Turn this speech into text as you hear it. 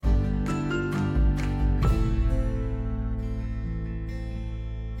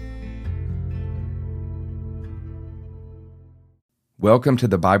Welcome to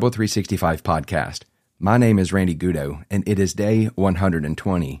the Bible 365 podcast. My name is Randy Goudeau, and it is day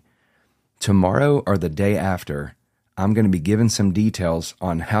 120. Tomorrow or the day after, I'm going to be giving some details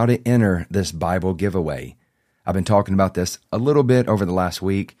on how to enter this Bible giveaway. I've been talking about this a little bit over the last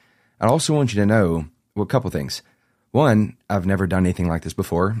week. I also want you to know, a couple things. One, I've never done anything like this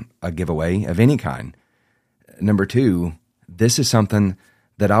before, a giveaway of any kind. Number two, this is something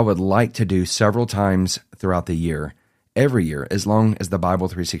that I would like to do several times throughout the year, every year, as long as the Bible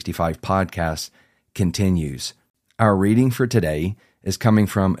 365 podcast continues. Our reading for today is coming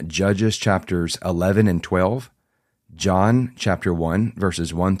from Judges chapters 11 and 12, John chapter 1,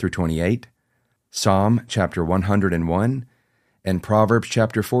 verses 1 through 28, Psalm chapter 101, and Proverbs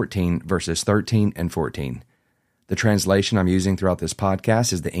chapter 14, verses 13 and 14. The translation I'm using throughout this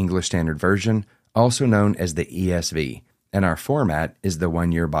podcast is the English Standard Version, also known as the ESV, and our format is the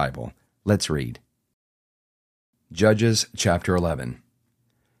One Year Bible. Let's read. Judges chapter 11.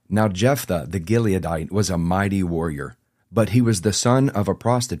 Now Jephthah the Gileadite was a mighty warrior, but he was the son of a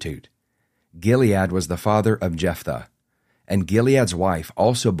prostitute. Gilead was the father of Jephthah, and Gilead's wife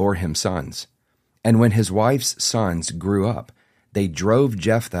also bore him sons. And when his wife's sons grew up, they drove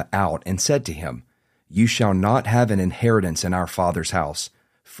Jephthah out and said to him, "You shall not have an inheritance in our father's house,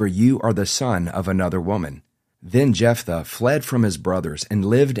 for you are the son of another woman." Then Jephthah fled from his brothers and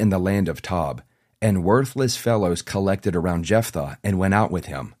lived in the land of Tob, and worthless fellows collected around Jephthah and went out with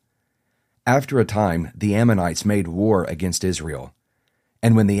him. After a time, the Ammonites made war against Israel.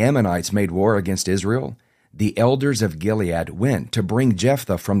 And when the Ammonites made war against Israel, the elders of Gilead went to bring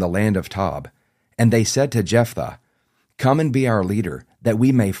Jephthah from the land of Tob. And they said to Jephthah, "Come and be our leader, that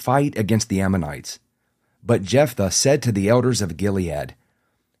we may fight against the Ammonites." But Jephthah said to the elders of Gilead,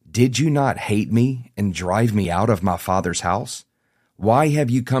 "Did you not hate me and drive me out of my father's house? Why have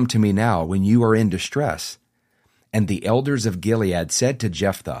you come to me now when you are in distress?" And the elders of Gilead said to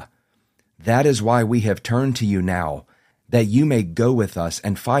Jephthah, "That is why we have turned to you now, that you may go with us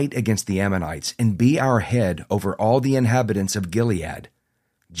and fight against the Ammonites and be our head over all the inhabitants of Gilead."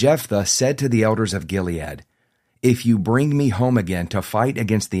 Jephthah said to the elders of Gilead, "If you bring me home again to fight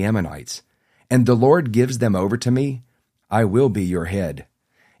against the Ammonites, and the Lord gives them over to me, I will be your head."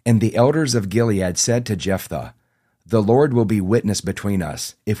 And the elders of Gilead said to Jephthah, "The Lord will be witness between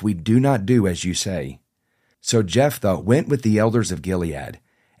us, if we do not do as you say." So Jephthah went with the elders of Gilead,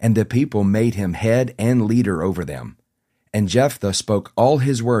 and the people made him head and leader over them. And Jephthah spoke all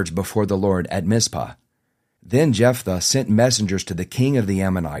his words before the Lord at Mizpah. Then Jephthah sent messengers to the king of the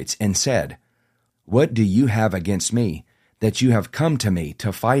Ammonites and said, "What do you have against me, that you have come to me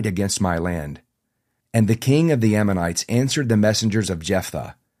to fight against my land?" And the king of the Ammonites answered the messengers of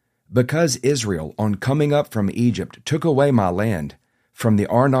Jephthah, "Because Israel, on coming up from Egypt, took away my land, from the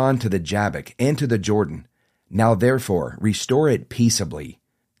Arnon to the Jabbok and to the Jordan. Now therefore restore it peaceably."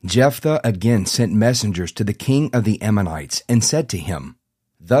 Jephthah again sent messengers to the king of the Ammonites and said to him,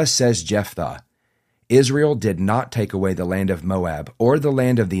 "Thus says Jephthah, Israel did not take away the land of Moab or the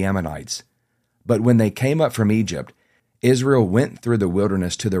land of the Ammonites. But when they came up from Egypt, Israel went through the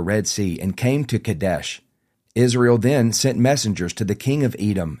wilderness to the Red Sea and came to Kadesh. Israel then sent messengers to the king of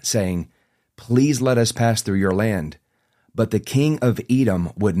Edom, saying, "Please let us pass through your land." But the king of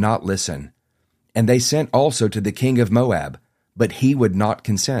Edom would not listen. And they sent also to the king of Moab, but he would not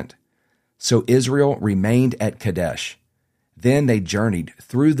consent. So Israel remained at Kadesh. Then they journeyed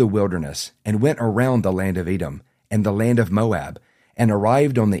through the wilderness and went around the land of Edom and the land of Moab, and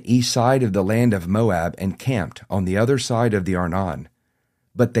arrived on the east side of the land of Moab and camped on the other side of the Arnon.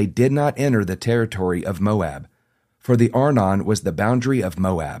 But they did not enter the territory of Moab, for the Arnon was the boundary of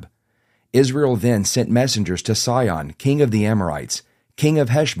Moab. Israel then sent messengers to Sihon, king of the Amorites, king of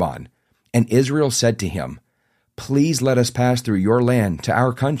Heshbon, and Israel said to him, "Please let us pass through your land to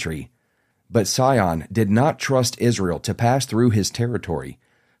our country." But Sihon did not trust Israel to pass through his territory.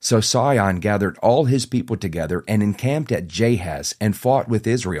 So Sihon gathered all his people together and encamped at Jahaz and fought with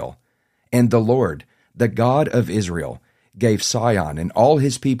Israel. And the Lord, the God of Israel, gave Sihon and all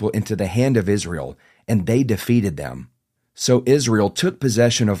his people into the hand of Israel, and they defeated them. So Israel took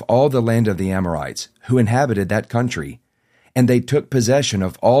possession of all the land of the Amorites, who inhabited that country. And they took possession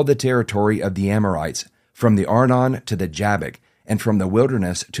of all the territory of the Amorites, from the Arnon to the Jabbok, and from the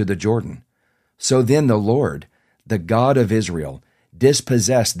wilderness to the Jordan. So then the Lord, the God of Israel,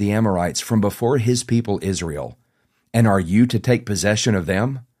 dispossessed the Amorites from before his people Israel. And are you to take possession of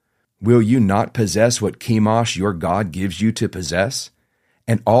them? Will you not possess what Chemosh your God gives you to possess?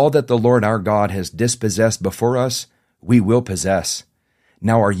 And all that the Lord our God has dispossessed before us, we will possess.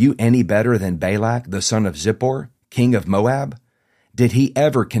 Now are you any better than Balak the son of Zippor, king of Moab? Did he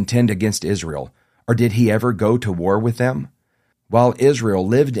ever contend against Israel, or did he ever go to war with them? while Israel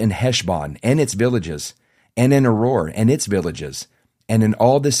lived in Heshbon and its villages, and in Aroer and its villages, and in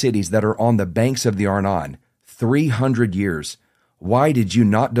all the cities that are on the banks of the Arnon, 300 years. Why did you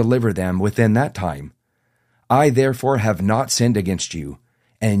not deliver them within that time? I therefore have not sinned against you,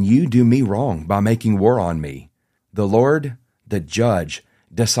 and you do me wrong by making war on me. The Lord, the judge,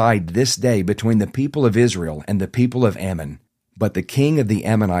 decide this day between the people of Israel and the people of Ammon. But the king of the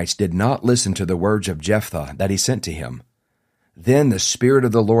Ammonites did not listen to the words of Jephthah that he sent to him. Then the Spirit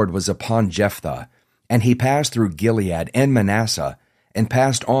of the Lord was upon Jephthah, and he passed through Gilead and Manasseh, and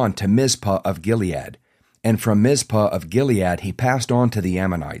passed on to Mizpah of Gilead. And from Mizpah of Gilead he passed on to the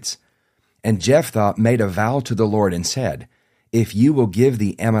Ammonites. And Jephthah made a vow to the Lord and said, If you will give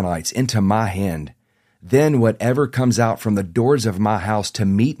the Ammonites into my hand, then whatever comes out from the doors of my house to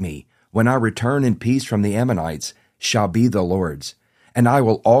meet me when I return in peace from the Ammonites shall be the Lord's, and I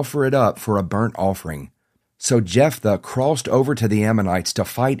will offer it up for a burnt offering. So Jephthah crossed over to the Ammonites to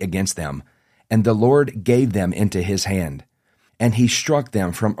fight against them, and the Lord gave them into his hand. And he struck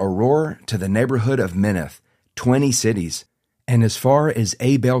them from Aroer to the neighborhood of Minnith, 20 cities, and as far as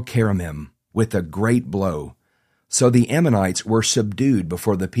Abel-keramim, with a great blow. So the Ammonites were subdued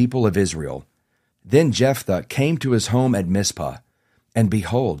before the people of Israel. Then Jephthah came to his home at Mizpah, and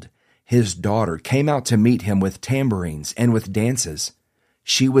behold, his daughter came out to meet him with tambourines and with dances.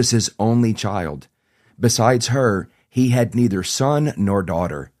 She was his only child. Besides her, he had neither son nor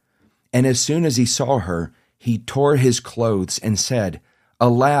daughter. And as soon as he saw her, he tore his clothes and said,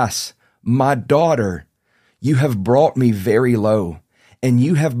 Alas, my daughter! You have brought me very low, and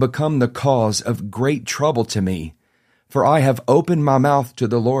you have become the cause of great trouble to me. For I have opened my mouth to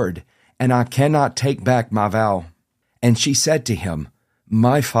the Lord, and I cannot take back my vow. And she said to him,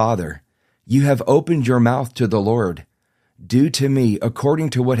 My father, you have opened your mouth to the Lord. Do to me according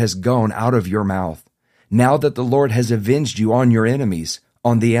to what has gone out of your mouth, now that the Lord has avenged you on your enemies,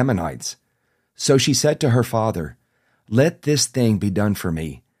 on the Ammonites. So she said to her father, Let this thing be done for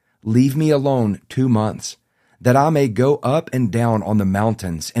me. Leave me alone 2 months, that I may go up and down on the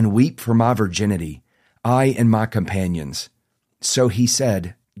mountains and weep for my virginity, I and my companions. So he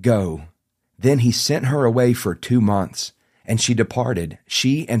said, Go. Then he sent her away for 2 months, and she departed,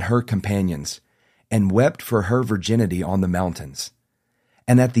 she and her companions, and wept for her virginity on the mountains.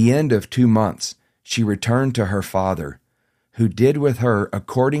 And at the end of 2 months she returned to her father, who did with her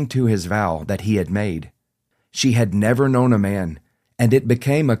according to his vow that he had made. She had never known a man, and it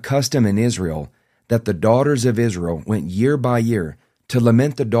became a custom in Israel that the daughters of Israel went year by year to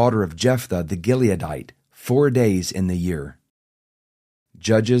lament the daughter of Jephthah the Gileadite 4 days in the year.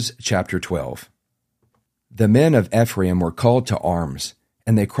 Judges chapter 12. The men of Ephraim were called to arms,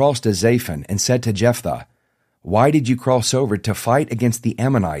 and they crossed to Zaphon and said to Jephthah, Why did you cross over to fight against the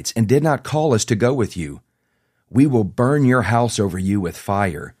Ammonites and did not call us to go with you? We will burn your house over you with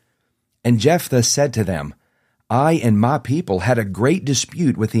fire. And Jephthah said to them, I and my people had a great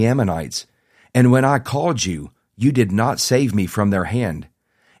dispute with the Ammonites, and when I called you, you did not save me from their hand.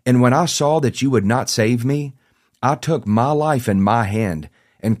 And when I saw that you would not save me, I took my life in my hand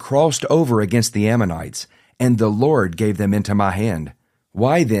and crossed over against the Ammonites, and the Lord gave them into my hand.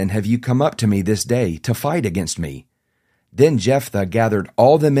 Why then have you come up to me this day to fight against me? Then Jephthah gathered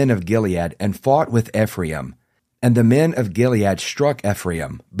all the men of Gilead and fought with Ephraim. And the men of Gilead struck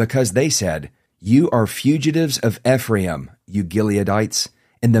Ephraim, because they said, You are fugitives of Ephraim, you Gileadites,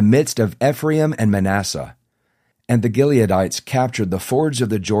 in the midst of Ephraim and Manasseh. And the Gileadites captured the fords of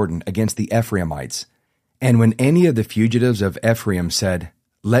the Jordan against the Ephraimites. And when any of the fugitives of Ephraim said,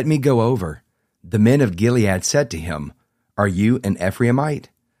 Let me go over, the men of Gilead said to him, Are you an Ephraimite?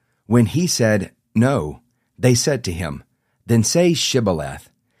 When he said, No, they said to him, Then say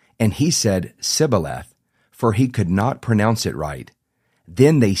Shibboleth. And he said, Sibboleth, for he could not pronounce it right.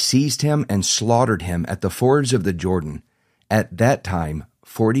 Then they seized him and slaughtered him at the fords of the Jordan. At that time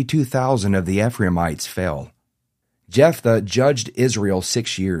 42,000 of the Ephraimites fell. Jephthah judged Israel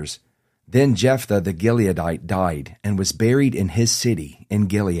 6 years. Then Jephthah the Gileadite died and was buried in his city in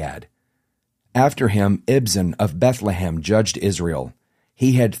Gilead. After him Ibzan of Bethlehem judged Israel.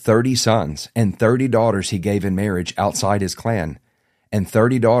 He had 30 sons, and 30 daughters he gave in marriage outside his clan, and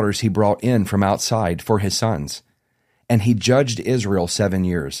 30 daughters he brought in from outside for his sons. And he judged Israel 7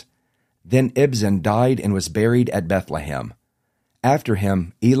 years. Then Ibzan died and was buried at Bethlehem. After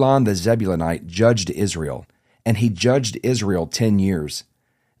him Elon the Zebulunite judged Israel, and he judged Israel 10 years.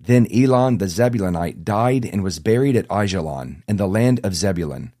 Then Elon the Zebulunite died and was buried at Aijalon in the land of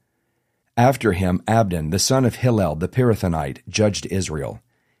Zebulun. After him Abdon the son of Hillel the Pirathonite judged Israel.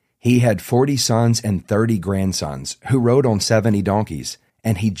 He had 40 sons and 30 grandsons, who rode on 70 donkeys,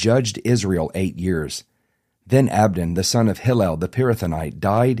 and he judged Israel 8 years. Then Abdon, the son of Hillel the Pirathonite,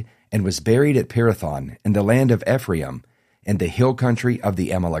 died and was buried at Pirathon in the land of Ephraim, in the hill country of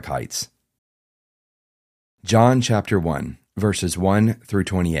the Amalekites. John chapter 1, verses 1 through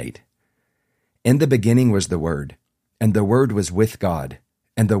 28. In the beginning was the Word, and the Word was with God,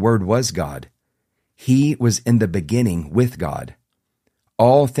 and the Word was God. He was in the beginning with God.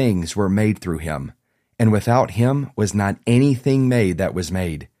 All things were made through him, and without him was not anything made that was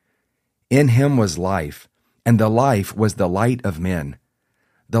made. In him was life, and the life was the light of men.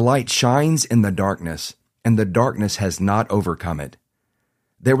 The light shines in the darkness, and the darkness has not overcome it.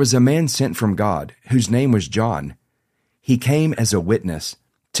 There was a man sent from God, whose name was John. He came as a witness,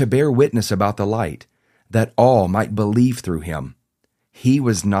 to bear witness about the light, that all might believe through him. He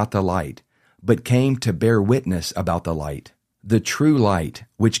was not the light, but came to bear witness about the light. The true light,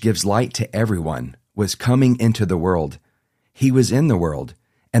 which gives light to everyone, was coming into the world. He was in the world,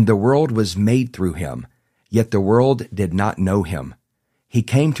 and the world was made through him, yet the world did not know him. He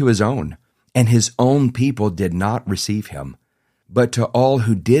came to his own, and his own people did not receive him. But to all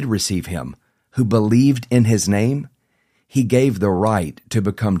who did receive him, who believed in his name, he gave the right to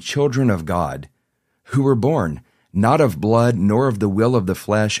become children of God, who were born not of blood, nor of the will of the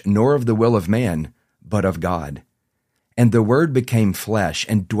flesh, nor of the will of man, but of God. And the Word became flesh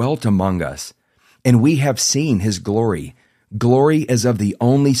and dwelt among us, and we have seen his glory, glory as of the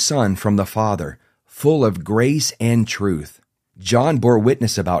only Son from the Father, full of grace and truth. John bore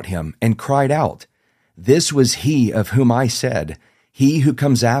witness about him and cried out, "This was he of whom I said, 'He who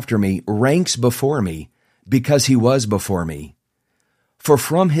comes after me ranks before me, because he was before me.' For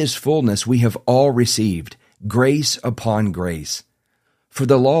from his fullness we have all received grace upon grace. For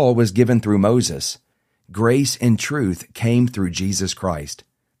the law was given through Moses. Grace and truth came through Jesus Christ.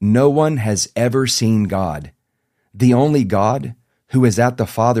 No one has ever seen God. The only God, who is at the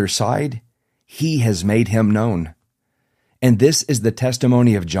Father's side, he has made him known. And this is the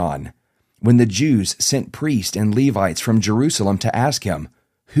testimony of John, when the Jews sent priests and Levites from Jerusalem to ask him,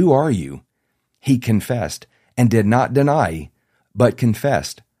 'Who are you?' He confessed, and did not deny, but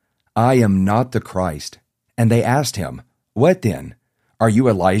confessed, 'I am not the Christ.' And they asked him, 'What then? Are you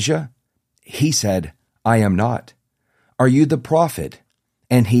Elijah?' He said, 'I am not.' 'Are you the prophet?'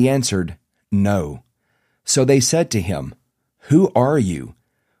 And he answered, 'No.' So they said to him, 'Who are you?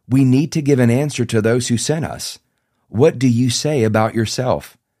 We need to give an answer to those who sent us. What do you say about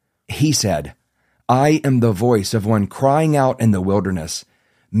yourself?' He said, 'I am the voice of one crying out in the wilderness,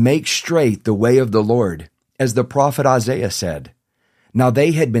 "Make straight the way of the Lord," as the prophet Isaiah said.' Now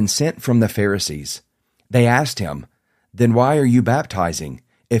they had been sent from the Pharisees. They asked him, 'Then why are you baptizing,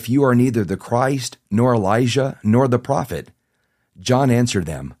 if you are neither the Christ, nor Elijah, nor the prophet?' John answered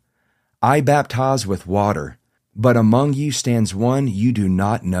them, 'I baptize with water, but among you stands one you do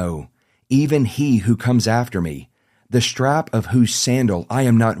not know, even he who comes after me, the strap of whose sandal I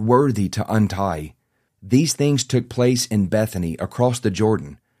am not worthy to untie.' These things took place in Bethany across the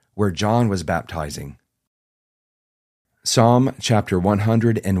Jordan, where John was baptizing." Psalm chapter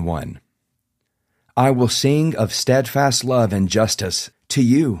 101. I will sing of steadfast love and justice. To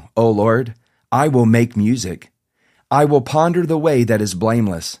you, O Lord, I will make music. I will ponder the way that is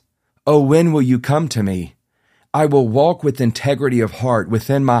blameless. O when will you come to me? I will walk with integrity of heart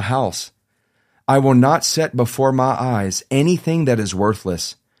within my house. I will not set before my eyes anything that is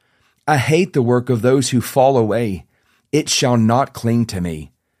worthless. I hate the work of those who fall away. It shall not cling to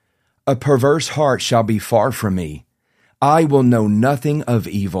me. A perverse heart shall be far from me. I will know nothing of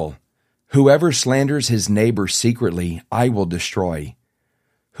evil. Whoever slanders his neighbor secretly, I will destroy.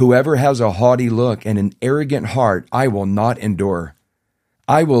 Whoever has a haughty look and an arrogant heart, I will not endure.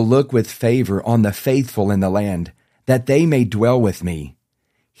 I will look with favor on the faithful in the land, that they may dwell with me.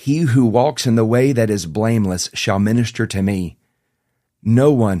 He who walks in the way that is blameless shall minister to me.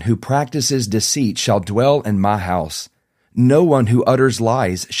 No one who practices deceit shall dwell in my house. No one who utters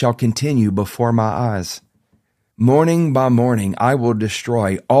lies shall continue before my eyes. Morning by morning I will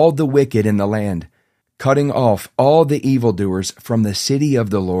destroy all the wicked in the land, cutting off all the evildoers from the city of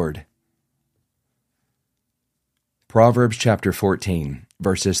the Lord. Proverbs chapter 14,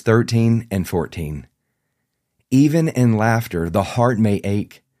 verses 13 and 14. Even in laughter the heart may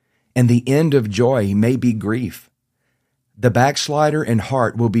ache, and the end of joy may be grief. The backslider in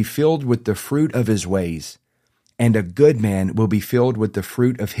heart will be filled with the fruit of his ways, and a good man will be filled with the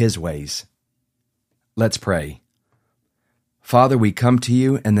fruit of his ways. Let's pray. Father, we come to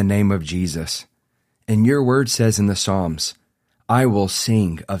you in the name of Jesus. And your word says in the Psalms, I will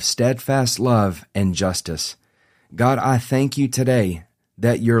sing of steadfast love and justice. God, I thank you today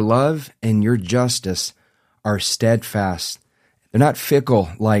that your love and your justice are steadfast. They're not fickle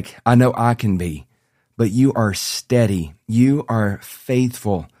like I know I can be, but you are steady. You are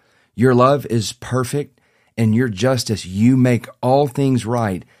faithful. Your love is perfect, and your justice, you make all things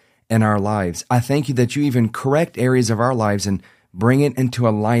right in our lives. I thank you that you even correct areas of our lives and bring it into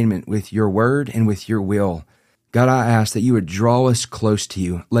alignment with your word and with your will. God, I ask that you would draw us close to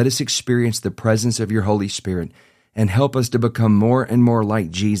you. Let us experience the presence of your Holy Spirit and help us to become more and more like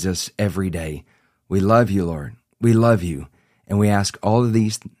Jesus every day. We love you, Lord. We love you. And we ask all of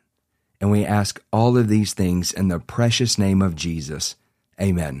these things in the precious name of Jesus.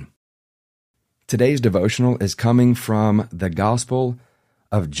 Amen. Today's devotional is coming from the Gospel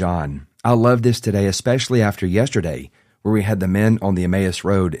of John. I love this today, especially after yesterday, where we had the men on the Emmaus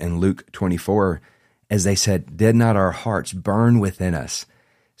Road in Luke 24, as they said, "Did not our hearts burn within us?"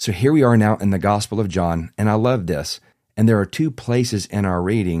 So here we are now in the Gospel of John, and I love this. And there are two places in our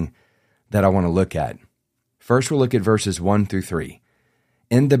reading that I want to look at. First, we'll look at verses 1 through 3.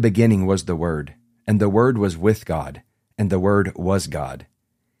 In the beginning was the Word, and the Word was with God, and the Word was God.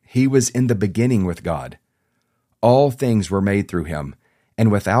 He was in the beginning with God. All things were made through him,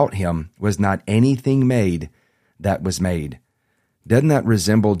 and without him was not anything made that was made. Doesn't that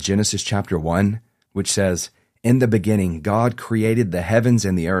resemble Genesis chapter 1, which says, "In the beginning God created the heavens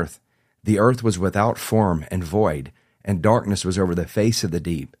and the earth. The earth was without form and void, and darkness was over the face of the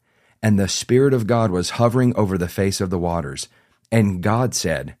deep. And the Spirit of God was hovering over the face of the waters. And God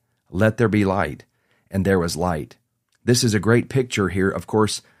said, 'Let there be light.' And there was light." This is a great picture here, of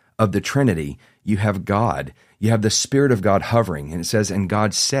course, of the Trinity. You have God. You have the Spirit of God hovering. And it says, "And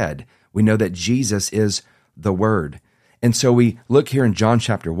God said." We know that Jesus is the Word. And so we look here in John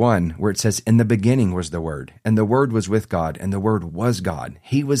chapter 1, where it says, "In the beginning was the Word, and the Word was with God, and the Word was God."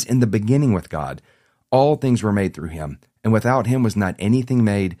 He was in the beginning with God. All things were made through him, and without him was not anything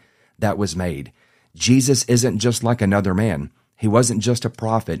made that was made. Jesus isn't just like another man. He wasn't just a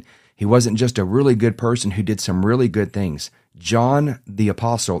prophet. He wasn't just a really good person who did some really good things. John the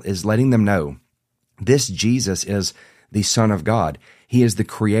Apostle is letting them know this Jesus is the Son of God. He is the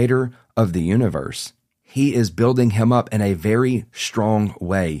creator of the universe. He is building him up in a very strong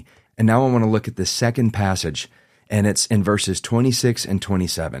way. And now I want to look at the second passage, and it's in verses 26 and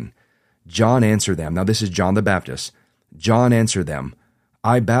 27. John answered them. Now this is John the Baptist. John answered them,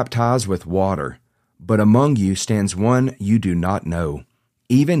 "I baptize with water, but among you stands one you do not know,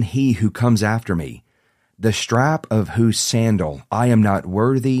 even he who comes after me, the strap of whose sandal I am not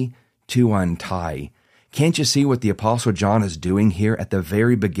worthy to untie." Can't you see what the Apostle John is doing here at the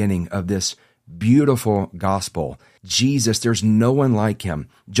very beginning of this beautiful gospel? Jesus, there's no one like him.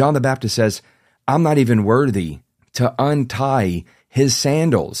 John the Baptist says, "I'm not even worthy to untie his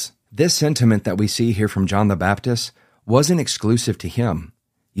sandals." This sentiment that we see here from John the Baptist wasn't exclusive to him.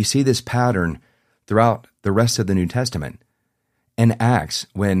 You see this pattern throughout the rest of the New Testament. In Acts,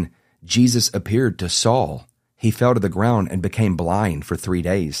 when Jesus appeared to Saul, he fell to the ground and became blind for 3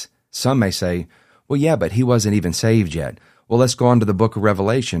 days. Some may say, well, yeah, but he wasn't even saved yet. Well, let's go on to the book of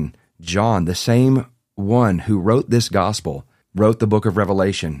Revelation. John, the same one who wrote this gospel, wrote the book of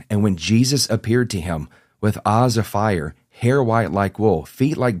Revelation. And when Jesus appeared to him with eyes of fire, hair white like wool,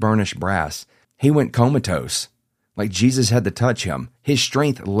 feet like burnished brass, he went comatose. Like Jesus had to touch him. His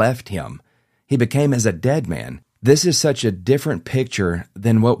strength left him. He became as a dead man. This is such a different picture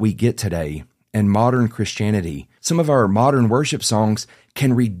than what we get today in modern Christianity. Some of our modern worship songs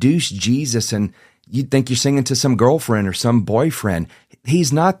can reduce Jesus, and you'd think you're singing to some girlfriend or some boyfriend.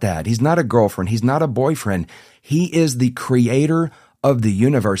 He's not that. He's not a girlfriend. He's not a boyfriend. He is the creator of the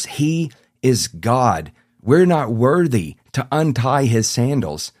universe. He is God. We're not worthy to untie his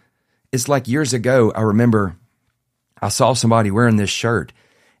sandals. It's like years ago, I remember I saw somebody wearing this shirt,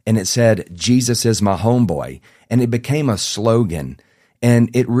 and it said, "Jesus is my homeboy," and it became a slogan.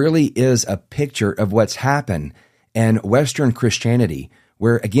 And it really is a picture of what's happened in Western Christianity,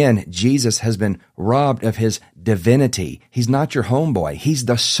 where, again, Jesus has been robbed of his divinity. He's not your homeboy. He's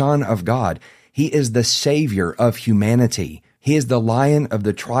the Son of God. He is the Savior of humanity. He is the Lion of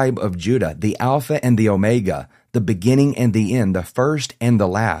the tribe of Judah, the Alpha and the Omega, the beginning and the end, the first and the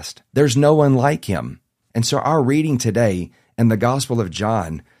last. There's no one like him. And so our reading today in the Gospel of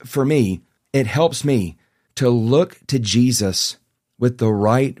John, for me, it helps me to look to Jesus with the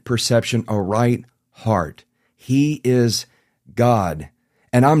right perception, a right heart. He is God.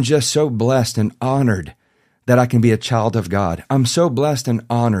 And I'm just so blessed and honored that I can be a child of God. I'm so blessed and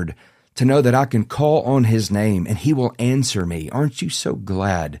honored to know that I can call on his name and he will answer me. Aren't you so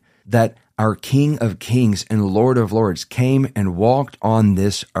glad that our King of Kings and Lord of Lords came and walked on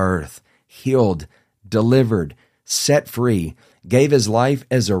this earth, healed, delivered, set free, gave his life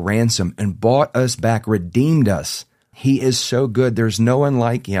as a ransom and bought us back, redeemed us. He is so good. There's no one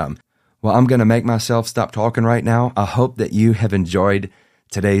like him. Well, I'm going to make myself stop talking right now. I hope that you have enjoyed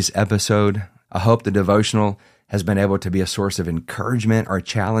today's episode. I hope the devotional has been able to be a source of encouragement or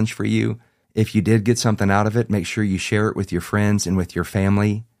challenge for you. If you did get something out of it, make sure you share it with your friends and with your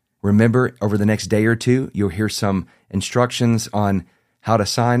family. Remember, over the next day or two, you'll hear some instructions on how to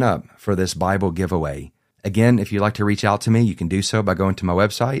sign up for this Bible giveaway. Again, if you'd like to reach out to me, you can do so by going to my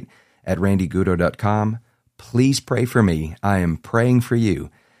website at randygutto.com. Please pray for me. I am praying for you,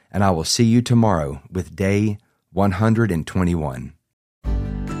 and I will see you tomorrow with day 121.